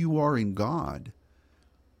be, who you are in God.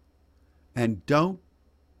 And don't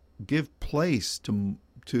give place to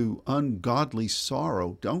ungodly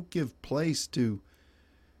sorrow. Don't give place to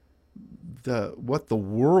what the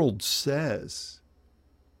world says.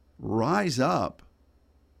 Rise up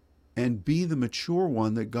and be the mature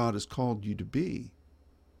one that God has called you to be.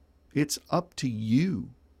 It's up to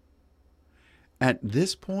you. At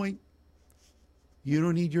this point, you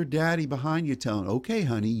don't need your daddy behind you telling, okay,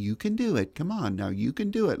 honey, you can do it. Come on, now you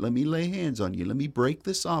can do it. Let me lay hands on you. Let me break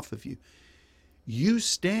this off of you. You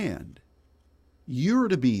stand. You're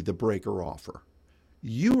to be the breaker offer.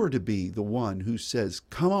 You are to be the one who says,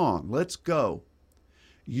 come on, let's go.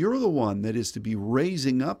 You're the one that is to be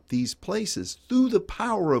raising up these places through the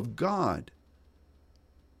power of God.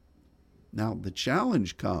 Now, the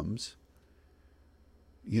challenge comes,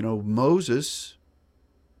 Moses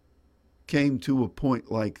came to a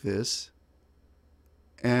point like this,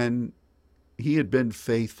 and he had been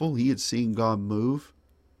faithful. He had seen God move,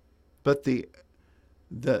 but the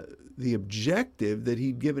objective that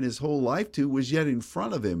he'd given his whole life to was yet in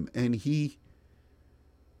front of him, and he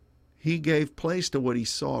gave place to what he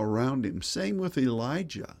saw around him. Same with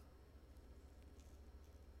Elijah.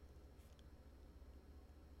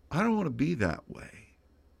 I don't want to be that way.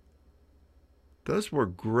 Those were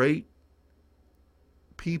great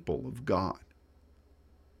people of God.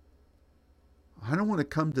 I don't want to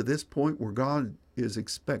come to this point where God is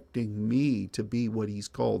expecting me to be what He's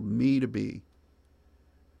called me to be.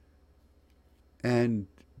 And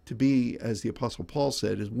to be, as the Apostle Paul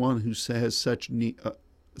said, is one who has such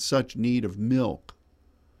need of milk,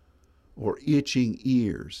 or itching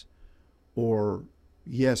ears, or,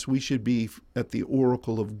 yes, we should be at the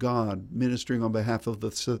oracle of God, ministering on behalf of the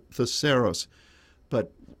Thesaurus,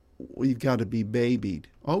 but we've got to be babied.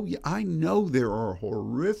 Oh, yeah, I know there are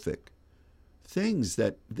horrific things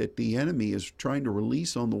that the enemy is trying to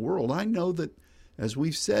release on the world. I know that, as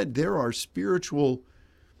we've said, there are spiritual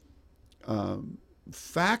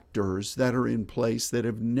factors that are in place that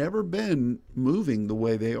have never been moving the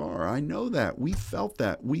way they are. I know that. We felt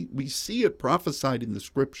that. We see it prophesied in the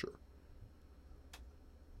Scripture.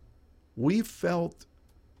 We felt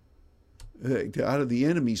out of the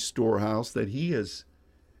enemy's storehouse that he is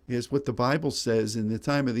what the Bible says in the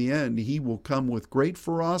time of the end. He will come with great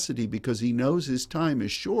ferocity because he knows his time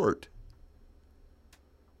is short.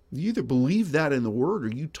 You either believe that in the Word or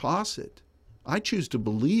you toss it. I choose to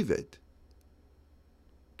believe it.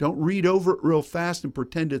 Don't read over it real fast and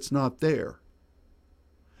pretend it's not there.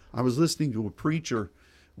 I was listening to a preacher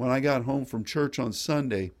when I got home from church on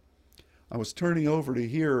Sunday. I was turning over to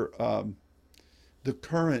hear the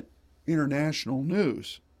current international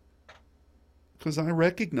news, because I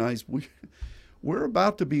recognize we're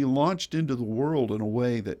about to be launched into the world in a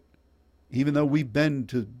way that, even though we've been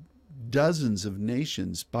to dozens of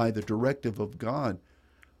nations by the directive of God,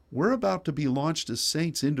 we're about to be launched as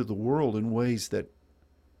saints into the world in ways that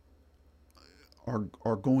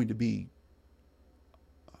are going to be,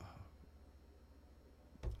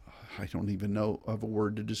 I don't even know of a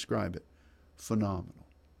word to describe it, phenomenal.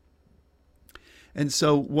 And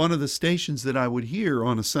so one of the stations that I would hear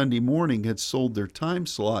on a Sunday morning had sold their time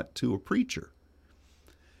slot to a preacher.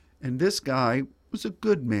 And this guy was a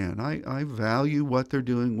good man. I value what they're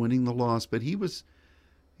doing, winning the lost, but he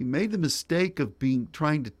made the mistake of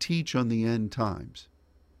trying to teach on the end times.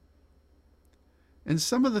 And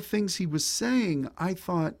some of the things he was saying, I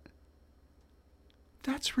thought,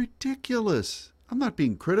 that's ridiculous. I'm not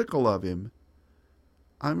being critical of him.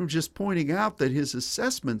 I'm just pointing out that his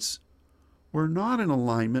assessments were not in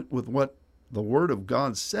alignment with what the Word of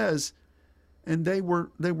God says, and they were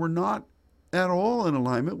not at all in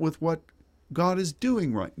alignment with what God is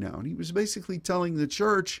doing right now. And he was basically telling the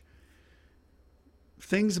church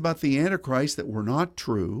things about the Antichrist that were not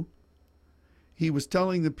true. He was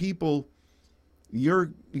telling the people,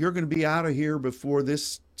 you're going to be out of here before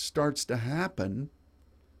this starts to happen.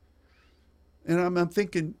 And I'm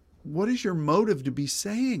thinking, what is your motive to be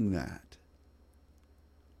saying that?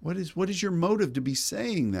 What is your motive to be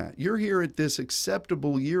saying that? You're here at this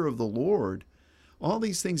acceptable year of the Lord. All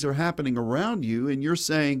these things are happening around you, and you're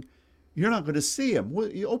saying you're not going to see him. Well,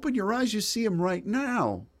 you open your eyes, you see him right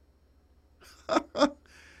now.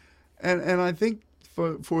 and I think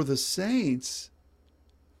for the saints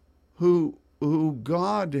who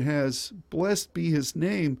God has, blessed be his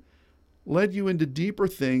name, led you into deeper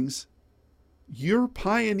things, you're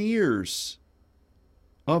pioneers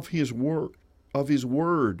of his work, of his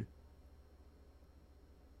word.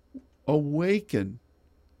 Awaken,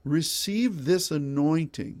 receive this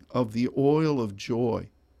anointing of the oil of joy,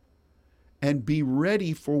 and be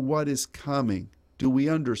ready for what is coming. Do we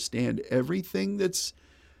understand everything that's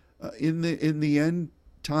in the end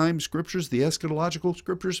time scriptures, the eschatological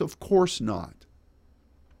scriptures? Of course not.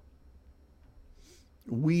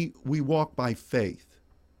 We walk by faith.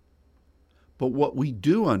 But what we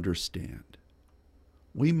do understand,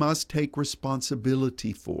 we must take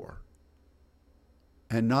responsibility for,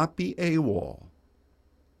 and not be AWOL,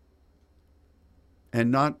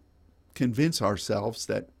 and not convince ourselves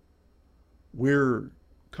that we're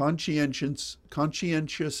conscientious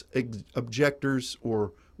objectors,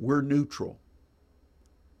 or we're neutral.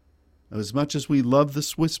 As much as we love the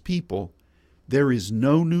Swiss people, there is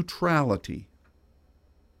no neutrality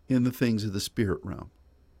in the things of the spirit realm.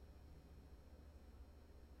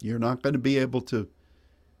 You're not going to be able to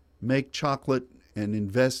make chocolate and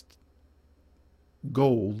invest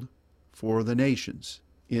gold for the nations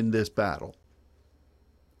in this battle.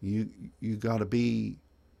 You got to be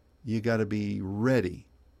ready.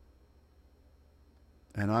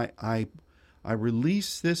 And I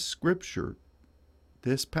release this scripture,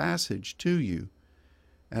 this passage to you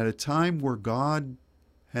at a time where God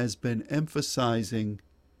has been emphasizing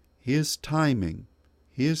his timing,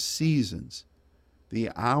 his seasons, the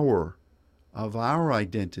hour of our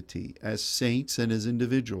identity as saints and as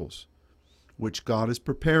individuals, which God is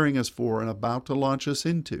preparing us for and about to launch us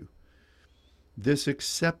into. This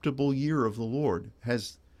acceptable year of the Lord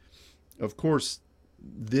has, of course,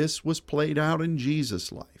 this was played out in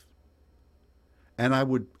Jesus' life. And I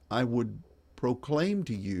would proclaim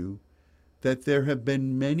to you that there have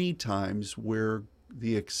been many times where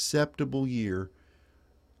the acceptable year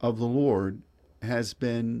of the Lord has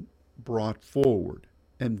been brought forward,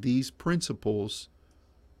 and these principles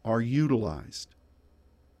are utilized.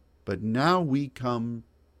 But now we come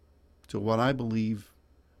to what I believe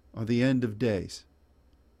are the end of days.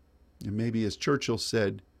 And maybe, as Churchill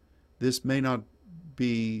said, this may not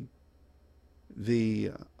be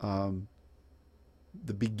the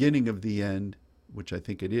beginning of the end, which I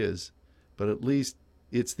think it is, but at least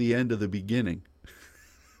it's the end of the beginning.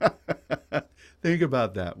 Think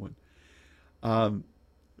about that one.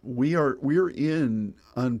 We're in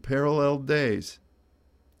unparalleled days,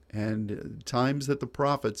 and times that the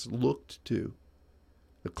prophets looked to.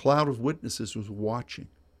 The cloud of witnesses was watching.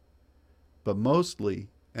 But mostly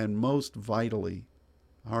and most vitally,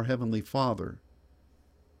 our Heavenly Father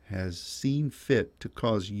has seen fit to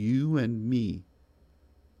cause you and me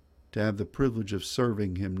to have the privilege of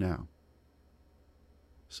serving him now.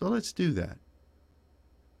 So let's do that.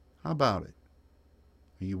 How about it?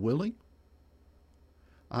 Are you willing?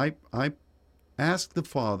 I ask the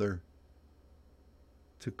Father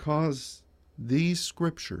to cause these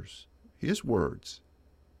scriptures, his words,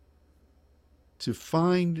 to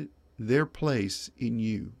find their place in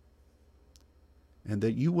you, and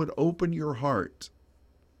that you would open your heart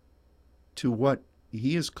to what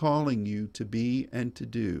he is calling you to be and to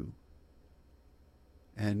do.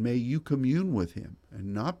 And may you commune with him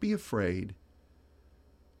and not be afraid,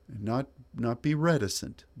 And not be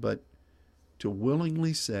reticent, but to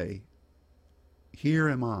willingly say, here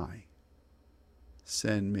am I,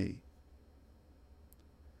 send me.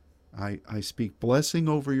 I speak blessing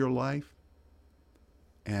over your life,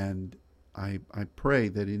 and I pray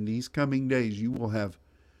that in these coming days you will have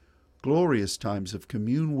glorious times of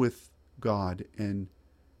commune with God, and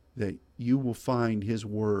that you will find His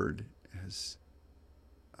Word as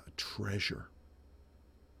a treasure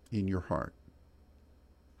in your heart.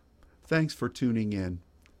 Thanks for tuning in.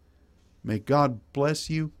 May God bless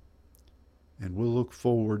you, and we'll look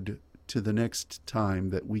forward to the next time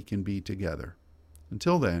that we can be together.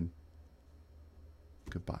 Until then,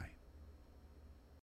 goodbye.